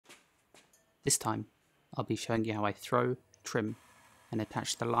This time, I'll be showing you how I throw, trim, and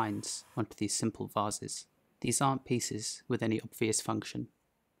attach the lines onto these simple vases. These aren't pieces with any obvious function.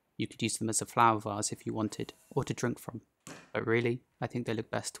 You could use them as a flower vase if you wanted, or to drink from. But really, I think they look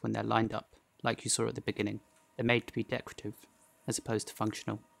best when they're lined up, like you saw at the beginning. They're made to be decorative, as opposed to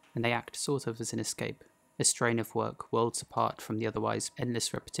functional, and they act sort of as an escape, a strain of work worlds apart from the otherwise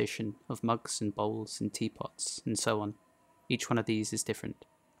endless repetition of mugs and bowls and teapots and so on. Each one of these is different,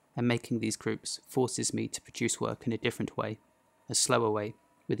 and making these groups forces me to produce work in a different way, a slower way,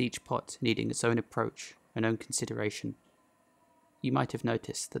 with each pot needing its own approach and own consideration. You might have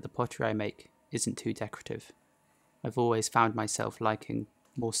noticed that the pottery I make isn't too decorative. I've always found myself liking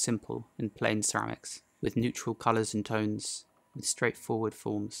more simple and plain ceramics, with neutral colours and tones, with straightforward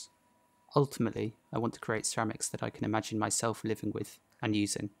forms. Ultimately, I want to create ceramics that I can imagine myself living with and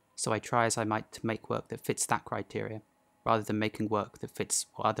using, so I try as I might to make work that fits that criteria, rather than making work that fits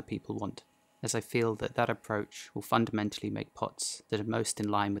what other people want, as I feel that that approach will fundamentally make pots that are most in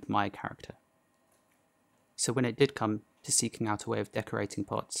line with my character. So when it did come to seeking out a way of decorating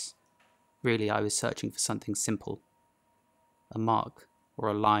pots, really I was searching for something simple. A mark, or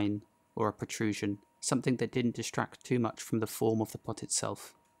a line, or a protrusion, something that didn't distract too much from the form of the pot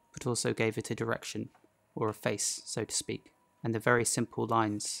itself, but also gave it a direction, or a face, so to speak. And the very simple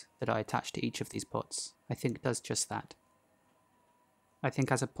lines that I attach to each of these pots, I think does just that. I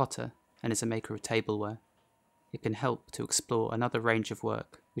think as a potter, and as a maker of tableware, it can help to explore another range of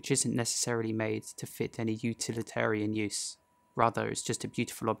work which isn't necessarily made to fit any utilitarian use. Rather, it's just a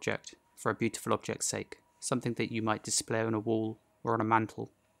beautiful object for a beautiful object's sake, something that you might display on a wall, or on a mantle,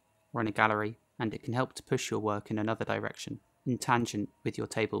 or in a gallery, and it can help to push your work in another direction, in tangent with your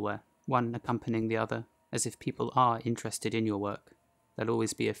tableware, one accompanying the other, as if people are interested in your work. There'll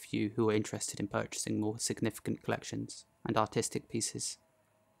always be a few who are interested in purchasing more significant collections and artistic pieces.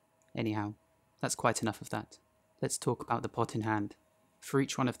 Anyhow, that's quite enough of that. Let's talk about the pot in hand. For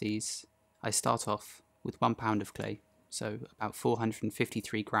each one of these, I start off with 1 pound of clay, so about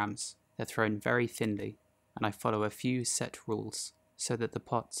 453 grams. They're thrown very thinly, and I follow a few set rules so that the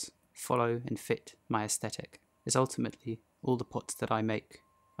pots follow and fit my aesthetic, as ultimately all the pots that I make,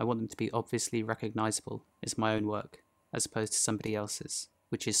 I want them to be obviously recognisable as my own work, as opposed to somebody else's,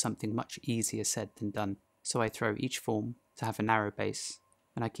 which is something much easier said than done. So I throw each form to have a narrow base,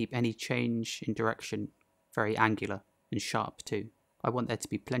 and I keep any change in direction very angular and sharp too. I want there to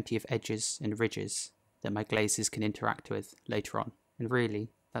be plenty of edges and ridges that my glazes can interact with later on, and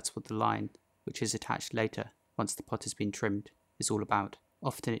really that's what the line, which is attached later once the pot has been trimmed, is all about.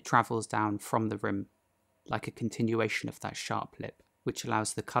 Often it travels down from the rim, like a continuation of that sharp lip, which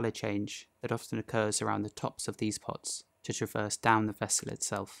allows the colour change that often occurs around the tops of these pots to traverse down the vessel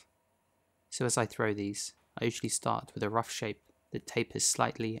itself. So as I throw these, I usually start with a rough shape that tapers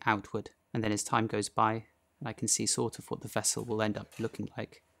slightly outward, and then as time goes by, and I can see sort of what the vessel will end up looking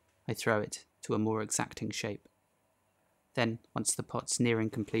like, I throw it to a more exacting shape. Then, once the pot's nearing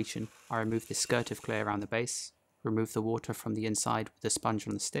completion, I remove the skirt of clay around the base, remove the water from the inside with a sponge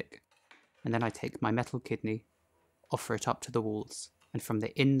on the stick, and then I take my metal kidney, offer it up to the walls, and from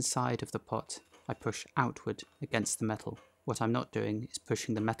the inside of the pot, I push outward against the metal. What I'm not doing is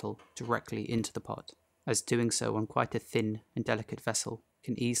pushing the metal directly into the pot, as doing so on quite a thin and delicate vessel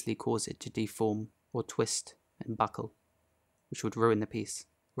can easily cause it to deform or twist and buckle, which would ruin the piece,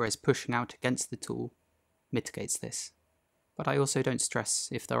 whereas pushing out against the tool mitigates this. But I also don't stress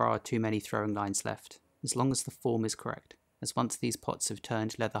if there are too many throwing lines left, as long as the form is correct, as once these pots have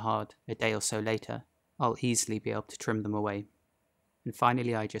turned leather hard a day or so later, I'll easily be able to trim them away. And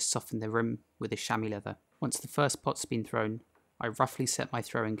finally I just soften the rim with a chamois leather. Once the first pot's been thrown, I roughly set my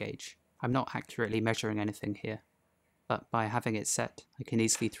throwing gauge. I'm not accurately measuring anything here, but by having it set, I can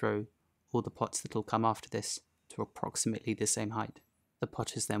easily throw all the pots that'll come after this to approximately the same height. The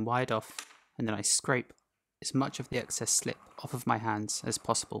pot is then wired off, and then I scrape as much of the excess slip off of my hands as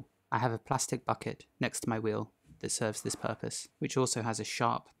possible. I have a plastic bucket next to my wheel that serves this purpose, which also has a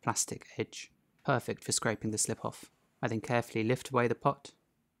sharp plastic edge, perfect for scraping the slip off. I then carefully lift away the pot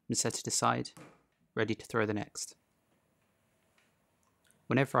and set it aside, ready to throw the next.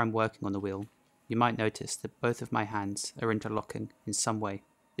 Whenever I'm working on the wheel, you might notice that both of my hands are interlocking in some way.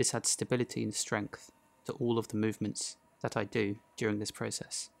 This adds stability and strength to all of the movements that I do during this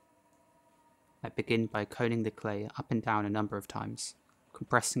process. I begin by coning the clay up and down a number of times,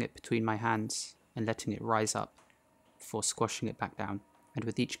 compressing it between my hands and letting it rise up before squashing it back down. And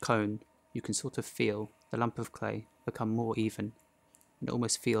with each cone, you can sort of feel the lump of clay become more even, and it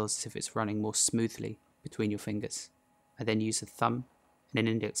almost feels as if it's running more smoothly between your fingers. I then use a thumb and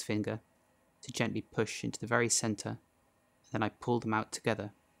an index finger to gently push into the very centre, and then I pull them out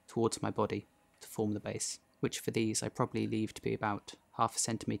together towards my body to form the base, which for these I probably leave to be about half a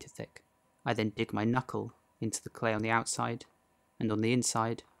centimetre thick. I then dig my knuckle into the clay on the outside, and on the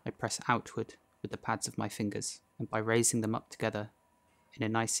inside I press outward with the pads of my fingers, and by raising them up together in a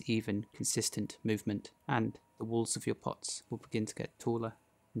nice even consistent movement, and the walls of your pots will begin to get taller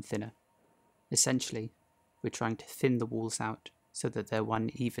and thinner. Essentially, we're trying to thin the walls out so that they're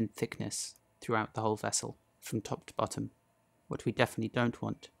one even thickness throughout the whole vessel, from top to bottom. What we definitely don't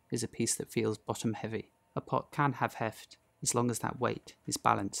want is a piece that feels bottom heavy. A pot can have heft as long as that weight is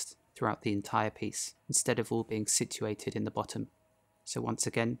balanced throughout the entire piece, instead of all being situated in the bottom. So once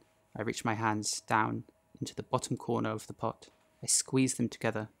again, I reach my hands down into the bottom corner of the pot. I squeeze them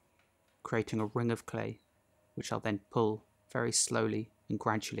together, creating a ring of clay, which I'll then pull very slowly and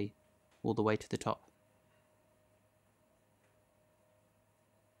gradually all the way to the top.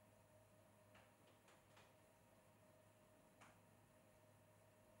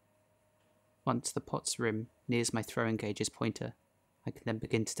 Once the pot's rim nears my throwing gauge's pointer, I can then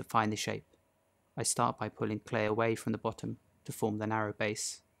begin to define the shape. I start by pulling clay away from the bottom to form the narrow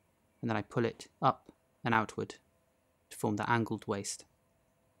base, and then I pull it up and outward to form the angled waist.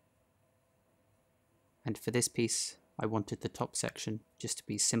 And for this piece, I wanted the top section just to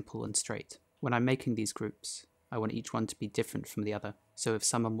be simple and straight. When I'm making these groups, I want each one to be different from the other, so if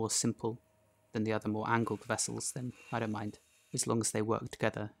some are more simple than the other more angled vessels, then I don't mind, as long as they work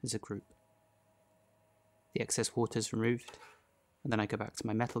together as a group. The excess water is removed, and then I go back to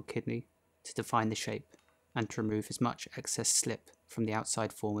my metal kidney to define the shape and to remove as much excess slip from the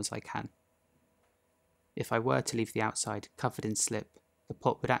outside form as I can. If I were to leave the outside covered in slip, the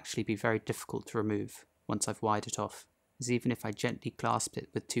pot would actually be very difficult to remove once I've wired it off, as even if I gently clasped it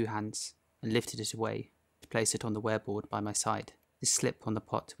with two hands and lifted it away to place it on the wearboard by my side, this slip on the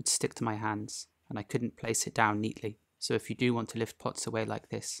pot would stick to my hands and I couldn't place it down neatly. So if you do want to lift pots away like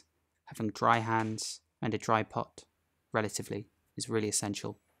this, having dry hands and a dry pot, relatively, is really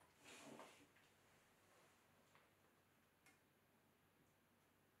essential.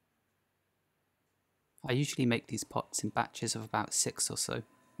 I usually make these pots in batches of about 6 or so.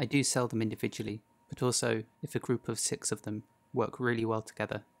 I do sell them individually, but also if a group of 6 of them work really well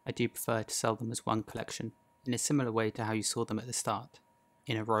together, I do prefer to sell them as one collection, in a similar way to how you saw them at the start,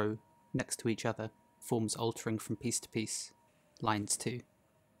 in a row, next to each other, forms altering from piece to piece, lines too.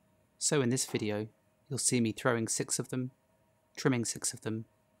 So in this video, you'll see me throwing 6 of them, trimming 6 of them,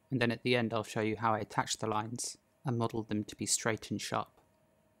 and then at the end I'll show you how I attach the lines and model them to be straight and sharp.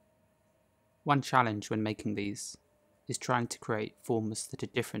 One challenge when making these is trying to create forms that are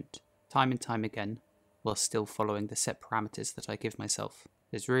different time and time again while still following the set parameters that I give myself.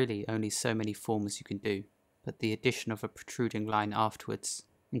 There's really only so many forms you can do, but the addition of a protruding line afterwards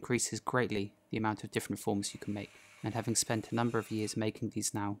increases greatly the amount of different forms you can make, and having spent a number of years making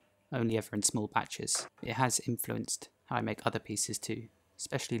these now, only ever in small batches, it has influenced how I make other pieces too,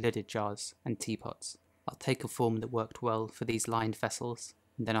 especially lidded jars and teapots. I'll take a form that worked well for these lined vessels,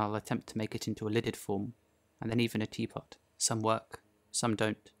 and then I'll attempt to make it into a lidded form, and then even a teapot. Some work, some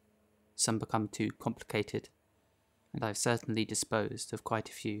don't, some become too complicated, and I've certainly disposed of quite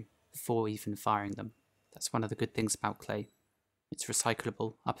a few before even firing them. That's one of the good things about clay. It's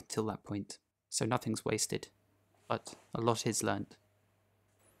recyclable up until that point, so nothing's wasted, but a lot is learned.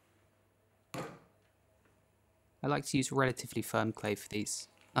 I like to use relatively firm clay for these,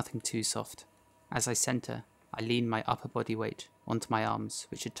 nothing too soft. As I centre, I lean my upper body weight onto my arms,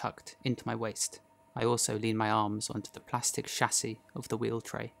 which are tucked into my waist. I also lean my arms onto the plastic chassis of the wheel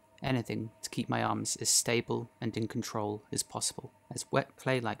tray, anything to keep my arms as stable and in control as possible, as wet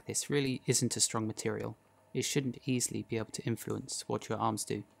clay like this really isn't a strong material. It shouldn't easily be able to influence what your arms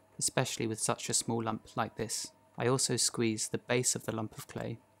do, especially with such a small lump like this. I also squeeze the base of the lump of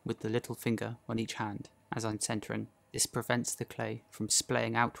clay with the little finger on each hand as I'm centering. This prevents the clay from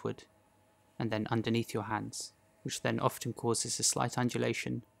splaying outward and then underneath your hands, which then often causes a slight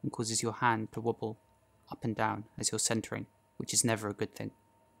undulation and causes your hand to wobble up and down as you're centering, which is never a good thing.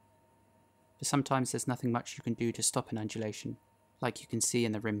 But sometimes there's nothing much you can do to stop an undulation, like you can see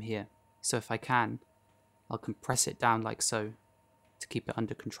in the rim here. So if I can, I'll compress it down like so to keep it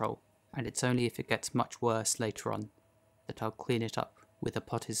under control, and it's only if it gets much worse later on that I'll clean it up with a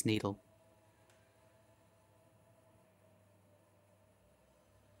potter's needle.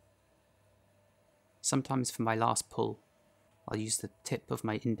 Sometimes for my last pull, I'll use the tip of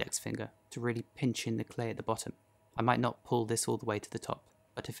my index finger to really pinch in the clay at the bottom. I might not pull this all the way to the top,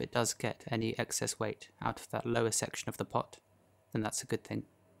 but if it does get any excess weight out of that lower section of the pot, then that's a good thing.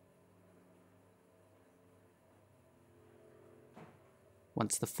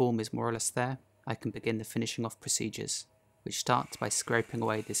 Once the form is more or less there, I can begin the finishing off procedures. which starts by scraping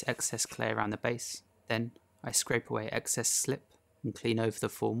away this excess clay around the base. Then I scrape away excess slip and clean over the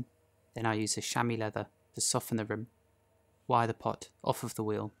form. Then I use a chamois leather to soften the rim, wire the pot off of the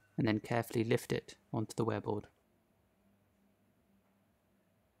wheel, and then carefully lift it onto the wearboard.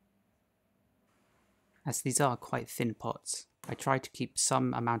 As these are quite thin pots, I try to keep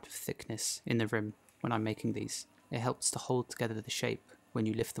some amount of thickness in the rim when I'm making these. It helps to hold together the shape when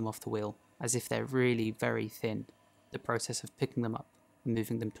you lift them off the wheel, as if they're really very thin. The process of picking them up and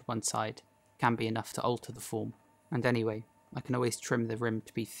moving them to one side can be enough to alter the form. And anyway, I can always trim the rim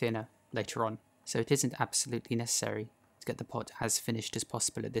to be thinner later on, so it isn't absolutely necessary to get the pot as finished as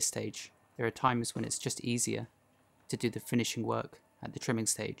possible at this stage. There are times when it's just easier to do the finishing work at the trimming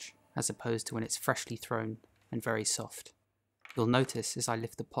stage, as opposed to when it's freshly thrown and very soft. You'll notice as I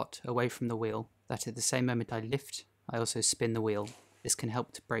lift the pot away from the wheel that at the same moment I lift, I also spin the wheel. This can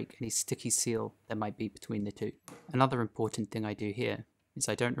help to break any sticky seal there might be between the two. Another important thing I do here is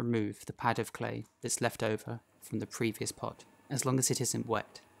I don't remove the pad of clay that's left over from the previous pot. As long as it isn't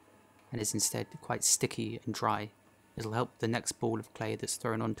wet and is instead quite sticky and dry, it'll help the next ball of clay that's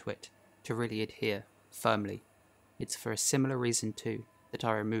thrown onto it to really adhere firmly. It's for a similar reason too that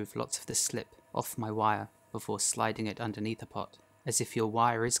I remove lots of the slip off my wire before sliding it underneath the pot, as if your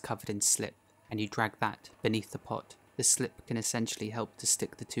wire is covered in slip and you drag that beneath the pot. The slip can essentially help to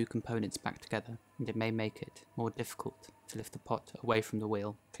stick the two components back together, and it may make it more difficult to lift the pot away from the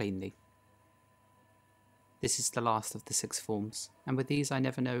wheel cleanly. This is the last of the 6 forms, and with these I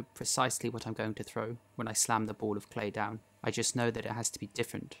never know precisely what I'm going to throw when I slam the ball of clay down. I just know that it has to be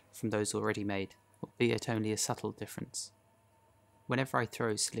different from those already made, albeit only a subtle difference. Whenever I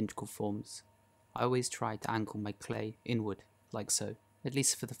throw cylindrical forms, I always try to angle my clay inward, like so, at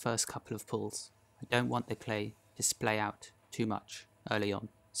least for the first couple of pulls. I don't want the clay to splay out too much early on,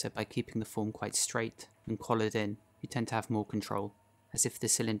 so by keeping the form quite straight and collared in, you tend to have more control, as if the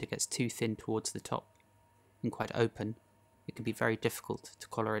cylinder gets too thin towards the top and quite open, it can be very difficult to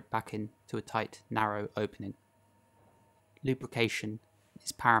collar it back in to a tight, narrow opening. Lubrication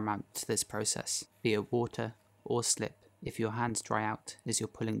is paramount to this process, be it water or slip. If your hands dry out as you're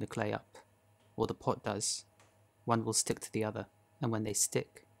pulling the clay up, or the pot does, one will stick to the other, and when they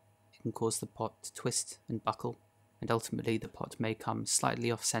stick, it can cause the pot to twist and buckle, and ultimately the pot may come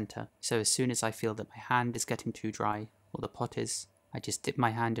slightly off center. So as soon as I feel that my hand is getting too dry, or the pot is, I just dip my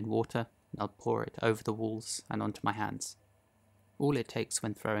hand in water and I'll pour it over the walls and onto my hands. All it takes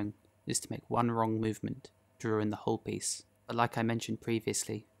when throwing is to make one wrong movement to ruin the whole piece, but like I mentioned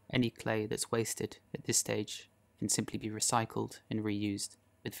previously, any clay that's wasted at this stage can simply be recycled and reused,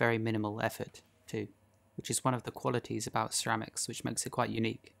 with very minimal effort too, which is one of the qualities about ceramics which makes it quite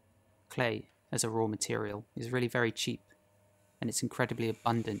unique. Clay, as a raw material, is really very cheap, and it's incredibly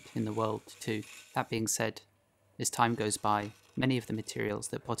abundant in the world too. That being said, as time goes by, many of the materials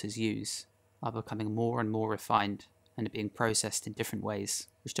that potters use are becoming more and more refined and are being processed in different ways,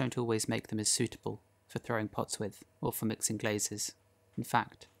 which don't always make them as suitable for throwing pots with or for mixing glazes. In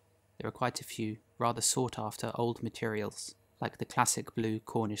fact, there are quite a few rather sought after old materials, like the classic blue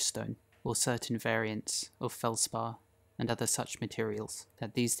Cornish stone, or certain variants of feldspar and other such materials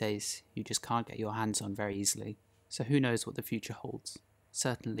that these days you just can't get your hands on very easily. So who knows what the future holds.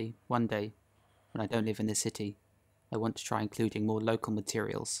 Certainly, one day, when I don't live in the city, I want to try including more local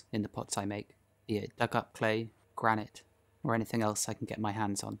materials in the pots I make, be it dug up clay, granite, or anything else I can get my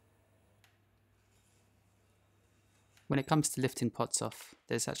hands on. When it comes to lifting pots off,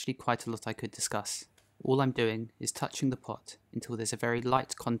 there's actually quite a lot I could discuss. All I'm doing is touching the pot until there's a very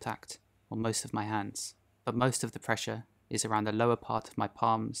light contact on most of my hands, but most of the pressure is around the lower part of my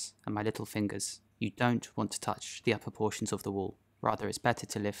palms and my little fingers. You don't want to touch the upper portions of the wall, rather it's better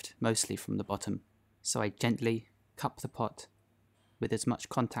to lift mostly from the bottom. So I gently cup the pot with as much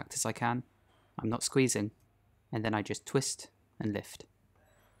contact as I can. I'm not squeezing, and then I just twist and lift.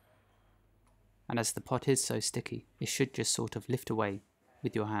 And as the pot is so sticky, it should just sort of lift away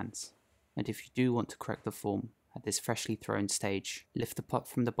with your hands. And if you do want to correct the form at this freshly thrown stage, lift the pot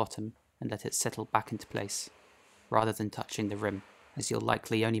from the bottom and let it settle back into place, rather than touching the rim, as you'll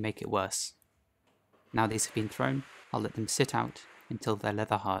likely only make it worse. Now these have been thrown, I'll let them sit out until they're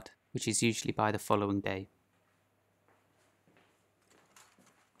leather hard, which is usually by the following day.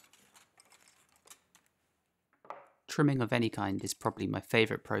 Trimming of any kind is probably my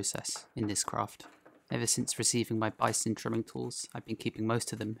favourite process in this craft. Ever since receiving my bison trimming tools, I've been keeping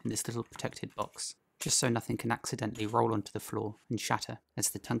most of them in this little protected box, just so nothing can accidentally roll onto the floor and shatter,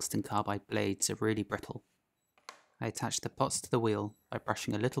 as the tungsten carbide blades are really brittle. I attach the pots to the wheel by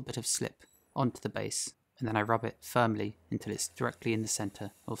brushing a little bit of slip onto the base, and then I rub it firmly until it's directly in the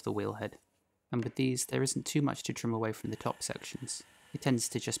centre of the wheel head. and with these there isn't too much to trim away from the top sections. It tends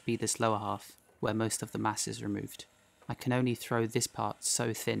to just be this lower half, where most of the mass is removed. I can only throw this part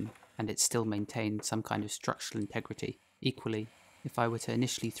so thin, and it still maintains some kind of structural integrity. Equally, if I were to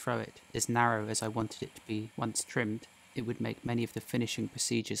initially throw it as narrow as I wanted it to be once trimmed, it would make many of the finishing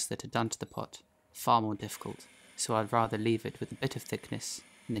procedures that are done to the pot far more difficult, so I'd rather leave it with a bit of thickness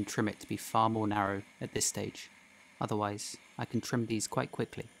and then trim it to be far more narrow at this stage. Otherwise, I can trim these quite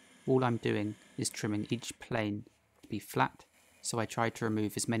quickly. All I'm doing is trimming each plane to be flat, so I try to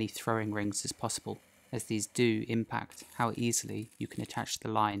remove as many throwing rings as possible, as these do impact how easily you can attach the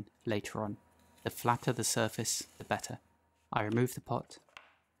line later on. The flatter the surface, the better. I remove the pot,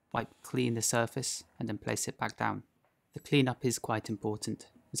 wipe clean the surface, and then place it back down. The cleanup is quite important,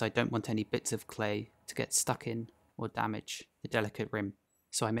 as I don't want any bits of clay to get stuck in or damage the delicate rim,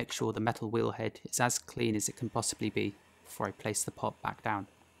 so I make sure the metal wheel head is as clean as it can possibly be before I place the pot back down.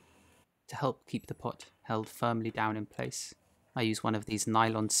 To help keep the pot held firmly down in place, I use one of these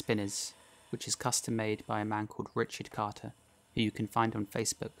nylon spinners, which is custom made by a man called Richard Carter, who you can find on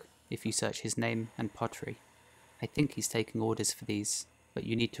Facebook if you search his name and pottery. I think he's taking orders for these, but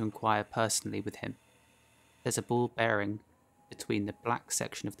you need to inquire personally with him. There's a ball bearing between the black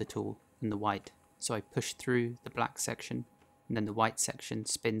section of the tool and the white, so I push through the black section, and then the white section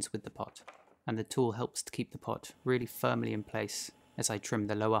spins with the pot, and the tool helps to keep the pot really firmly in place as I trim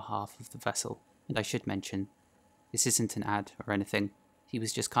the lower half of the vessel. And I should mention, this isn't an ad or anything. He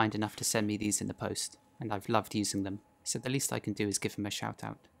was just kind enough to send me these in the post, and I've loved using them, so the least I can do is give him a shout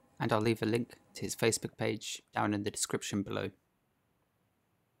out. And I'll leave a link to his Facebook page down in the description below.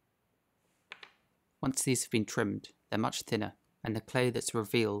 Once these have been trimmed, they're much thinner, and the clay that's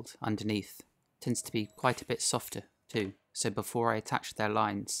revealed underneath tends to be quite a bit softer too, so before I attach their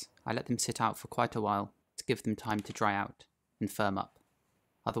lines, I let them sit out for quite a while to give them time to dry out and firm up.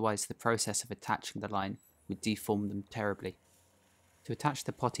 Otherwise the process of attaching the line would deform them terribly. To attach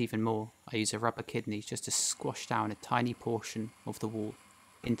the pot even more, I use a rubber kidney just to squash down a tiny portion of the wall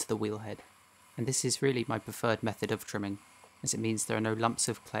into the wheel head. And this is really my preferred method of trimming, as it means there are no lumps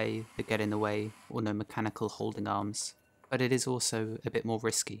of clay that get in the way or no mechanical holding arms. But it is also a bit more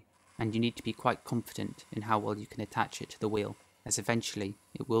risky, and you need to be quite confident in how well you can attach it to the wheel, as eventually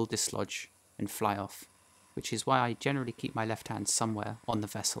it will dislodge and fly off, which is why I generally keep my left hand somewhere on the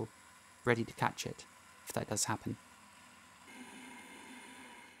vessel, ready to catch it if that does happen.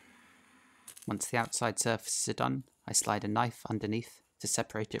 Once the outside surfaces are done, I slide a knife underneath to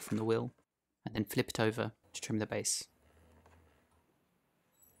separate it from the wheel, and then flip it over to trim the base.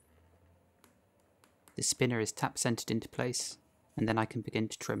 The spinner is tap centered into place, and then I can begin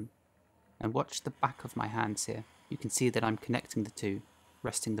to trim. And watch the back of my hands here. You can see that I'm connecting the two,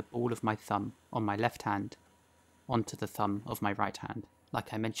 resting the ball of my thumb on my left hand onto the thumb of my right hand.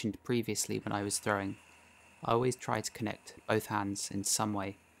 Like I mentioned previously when I was throwing, I always try to connect both hands in some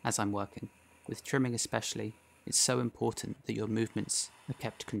way as I'm working. With trimming especially, it's so important that your movements are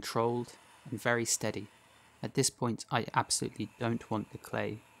kept controlled and very steady. At this point, I absolutely don't want the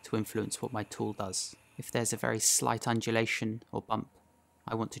clay to influence what my tool does. If there's a very slight undulation or bump,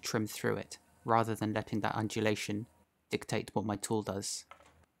 I want to trim through it, rather than letting that undulation dictate what my tool does,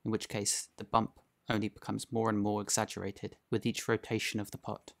 in which case the bump only becomes more and more exaggerated with each rotation of the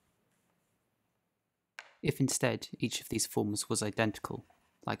pot. If instead each of these forms was identical,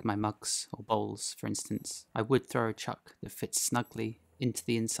 like my mugs or bowls for instance, I would throw a chuck that fits snugly into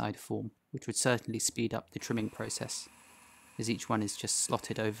the inside form, which would certainly speed up the trimming process, as each one is just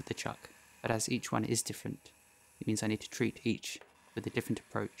slotted over the chuck. But as each one is different, it means I need to treat each with a different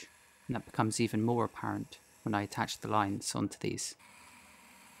approach, and that becomes even more apparent when I attach the lines onto these.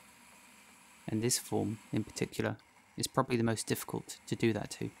 And this form, in particular, is probably the most difficult to do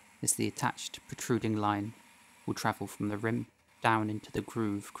that to, as the attached protruding line will travel from the rim down into the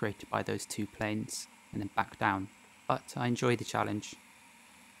groove created by those two planes, and then back down. But I enjoy the challenge,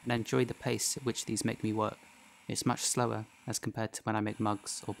 and I enjoy the pace at which these make me work. It's much slower as compared to when I make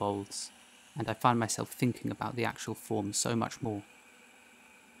mugs or bowls, and I find myself thinking about the actual form so much more.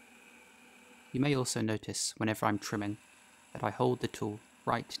 You may also notice whenever I'm trimming that I hold the tool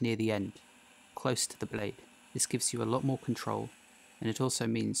right near the end, close to the blade. This gives you a lot more control, and it also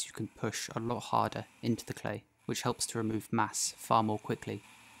means you can push a lot harder into the clay, which helps to remove mass far more quickly.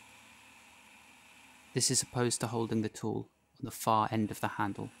 This is opposed to holding the tool on the far end of the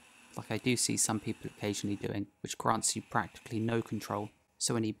handle, like I do see some people occasionally doing, which grants you practically no control,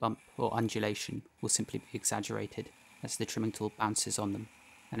 so any bump or undulation will simply be exaggerated as the trimming tool bounces on them.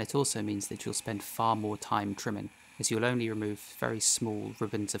 And it also means that you'll spend far more time trimming, as you'll only remove very small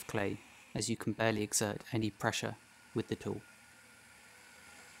ribbons of clay, as you can barely exert any pressure with the tool.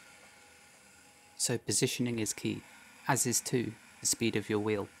 So positioning is key, as is too the speed of your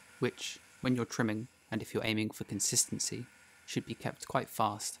wheel, which, when you're trimming and if you're aiming for consistency, should be kept quite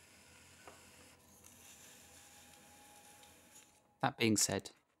fast. That being said,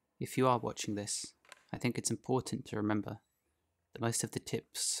 if you are watching this, I think it's important to remember that most of the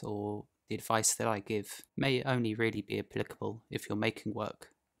tips or the advice that I give may only really be applicable if you're making work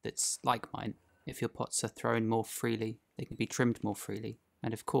that's like mine. If your pots are thrown more freely, they can be trimmed more freely.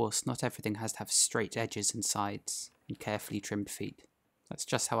 And of course, not everything has to have straight edges and sides and carefully trimmed feet. That's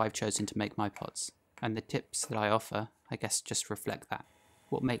just how I've chosen to make my pots. And the tips that I offer, I guess, just reflect that.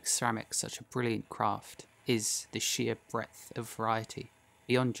 What makes ceramics such a brilliant craft is the sheer breadth of variety.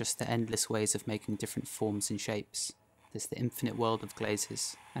 Beyond just the endless ways of making different forms and shapes, there's the infinite world of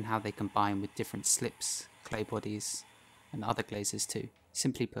glazes and how they combine with different slips, clay bodies, and other glazes too.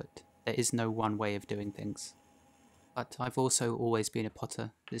 Simply put, there is no one way of doing things. But I've also always been a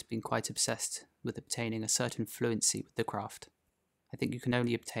potter that's been quite obsessed with obtaining a certain fluency with the craft. I think you can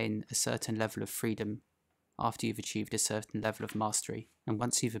only obtain a certain level of freedom after you've achieved a certain level of mastery, and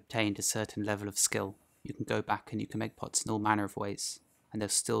once you've obtained a certain level of skill, you can go back and you can make pots in all manner of ways, and they'll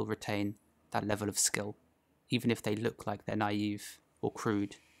still retain that level of skill. Even if they look like they're naive or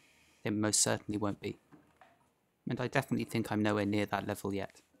crude, they most certainly won't be. And I definitely think I'm nowhere near that level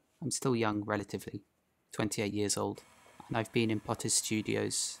yet. I'm still young relatively, 28 years old, and I've been in potters'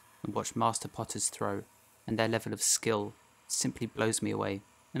 studios and watched master potters throw, and their level of skill simply blows me away,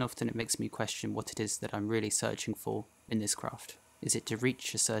 and often it makes me question what it is that I'm really searching for in this craft. Is it to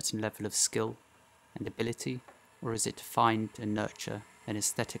reach a certain level of skill and ability, or is it to find and nurture an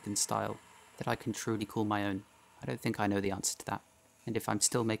aesthetic and style that I can truly call my own? I don't think I know the answer to that, and if I'm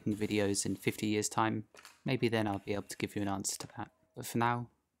still making videos in 50 years' time, maybe then I'll be able to give you an answer to that. But for now,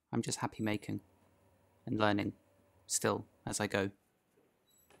 I'm just happy making and learning, still, as I go.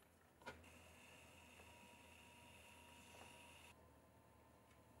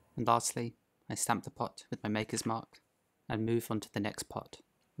 And lastly, I stamp the pot with my maker's mark and move on to the next pot,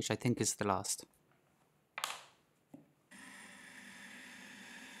 which I think is the last.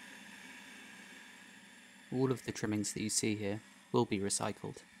 All of the trimmings that you see here will be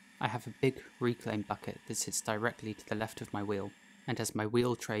recycled. I have a big reclaim bucket that sits directly to the left of my wheel, and as my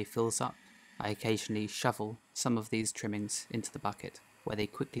wheel tray fills up, I occasionally shovel some of these trimmings into the bucket, where they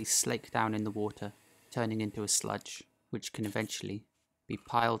quickly slake down in the water, turning into a sludge, which can eventually be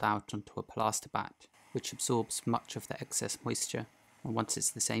piled out onto a plaster bat, which absorbs much of the excess moisture, and once it's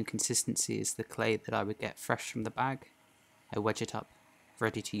the same consistency as the clay that I would get fresh from the bag, I wedge it up,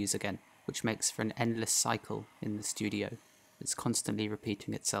 ready to use again, which makes for an endless cycle in the studio that's constantly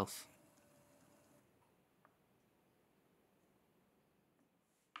repeating itself.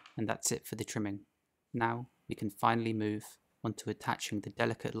 And that's it for the trimming. Now we can finally move on to attaching the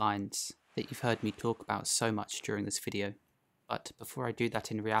delicate lines that you've heard me talk about so much during this video. But before I do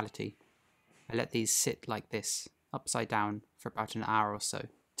that in reality, I let these sit like this, upside down, for about an hour or so,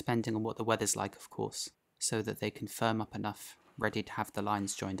 depending on what the weather's like of course, so that they can firm up enough, ready to have the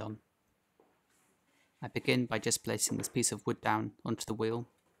lines joined on. I begin by just placing this piece of wood down onto the wheel,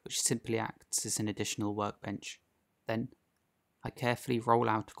 which simply acts as an additional workbench. Then, I carefully roll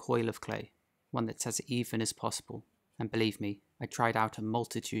out a coil of clay, one that's as even as possible, and believe me, I tried out a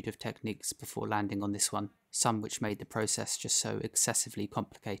multitude of techniques before landing on this one, some which made the process just so excessively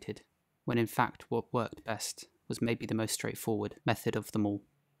complicated, when in fact what worked best was maybe the most straightforward method of them all.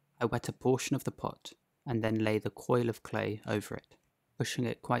 I wet a portion of the pot, and then lay the coil of clay over it, pushing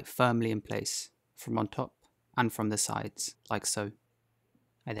it quite firmly in place, from on top and from the sides, like so.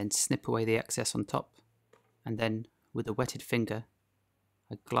 I then snip away the excess on top, and then, with a wetted finger,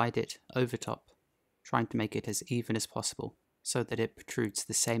 I glide it over top, trying to make it as even as possible, so that it protrudes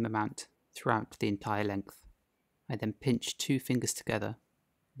the same amount throughout the entire length. I then pinch 2 fingers together,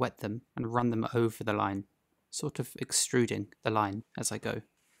 wet them, and run them over the line, sort of extruding the line as I go.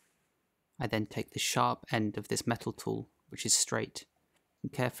 I then take the sharp end of this metal tool, which is straight,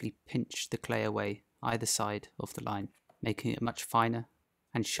 and carefully pinch the clay away either side of the line, making it much finer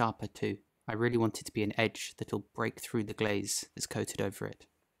and sharper too. I really want it to be an edge that'll break through the glaze that's coated over it.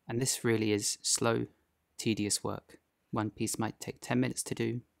 And this really is slow, tedious work. One piece might take 10 minutes to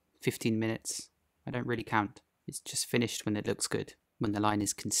do, 15 minutes, I don't really count. It's just finished when it looks good, when the line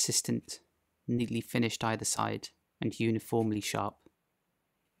is consistent, neatly finished either side, and uniformly sharp.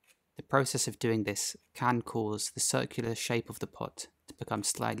 The process of doing this can cause the circular shape of the pot to become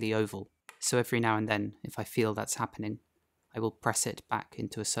slightly oval, so every now and then, if I feel that's happening, I will press it back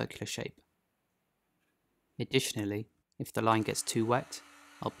into a circular shape. Additionally, if the line gets too wet,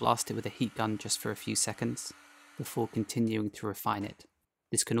 I'll blast it with a heat gun just for a few seconds, before continuing to refine it.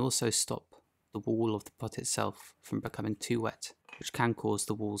 This can also stop the wall of the pot itself from becoming too wet, which can cause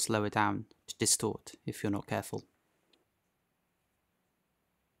the walls lower down to distort if you're not careful.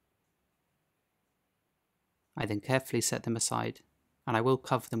 I then carefully set them aside, and I will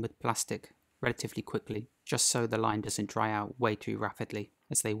cover them with plastic relatively quickly, just so the line doesn't dry out way too rapidly,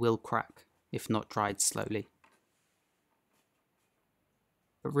 as they will crack if not dried slowly.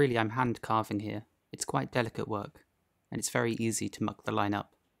 But really, I'm hand carving here. It's quite delicate work, and it's very easy to muck the line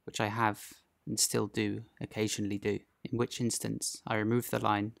up, which I have and still do occasionally do, in which instance I remove the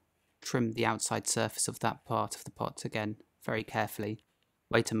line, trim the outside surface of that part of the pot again very carefully,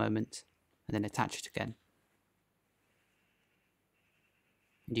 wait a moment, and then attach it again.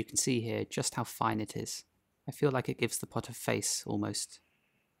 And you can see here just how fine it is. I feel like it gives the pot a face almost,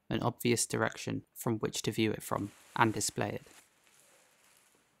 an obvious direction from which to view it from and display it.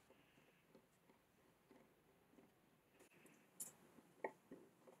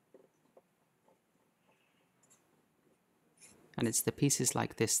 And it's the pieces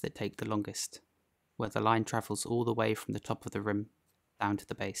like this that take the longest, where the line travels all the way from the top of the rim down to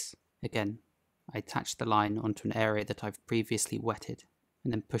the base. Again, I attach the line onto an area that I've previously wetted,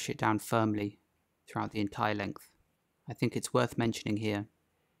 and then push it down firmly throughout the entire length. I think it's worth mentioning here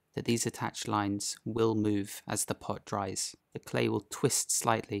that these attached lines will move as the pot dries. The clay will twist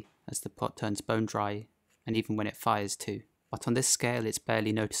slightly as the pot turns bone dry, and even when it fires too. But on this scale it's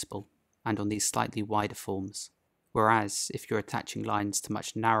barely noticeable, and on these slightly wider forms. Whereas, if you're attaching lines to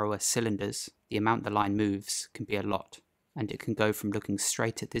much narrower cylinders, the amount the line moves can be a lot, and it can go from looking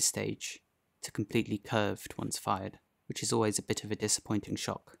straight at this stage to completely curved once fired, which is always a bit of a disappointing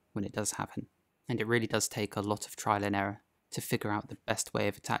shock when it does happen. And it really does take a lot of trial and error to figure out the best way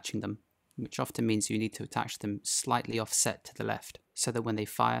of attaching them, which often means you need to attach them slightly offset to the left, so that when they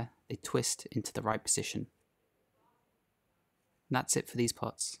fire, they twist into the right position. And that's it for these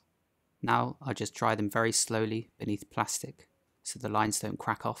pots. Now I'll just dry them very slowly beneath plastic, so the lines don't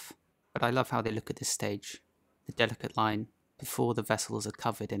crack off. But I love how they look at this stage, the delicate line, before the vessels are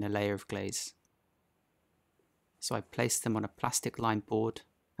covered in a layer of glaze. So I place them on a plastic lined board,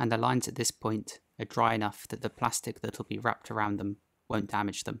 and the lines at this point are dry enough that the plastic that'll be wrapped around them won't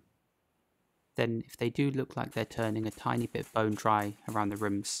damage them. Then, if they do look like they're turning a tiny bit bone dry around the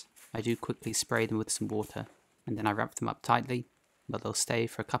rims, I do quickly spray them with some water, and then I wrap them up tightly, but they'll stay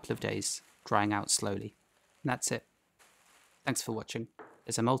for a couple of days, drying out slowly. And that's it. Thanks for watching.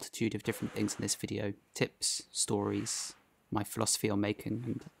 There's a multitude of different things in this video, tips, stories, my philosophy on making,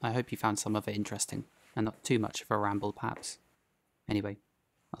 and I hope you found some of it interesting, and not too much of a ramble perhaps. Anyway,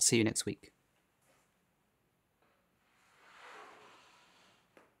 I'll see you next week.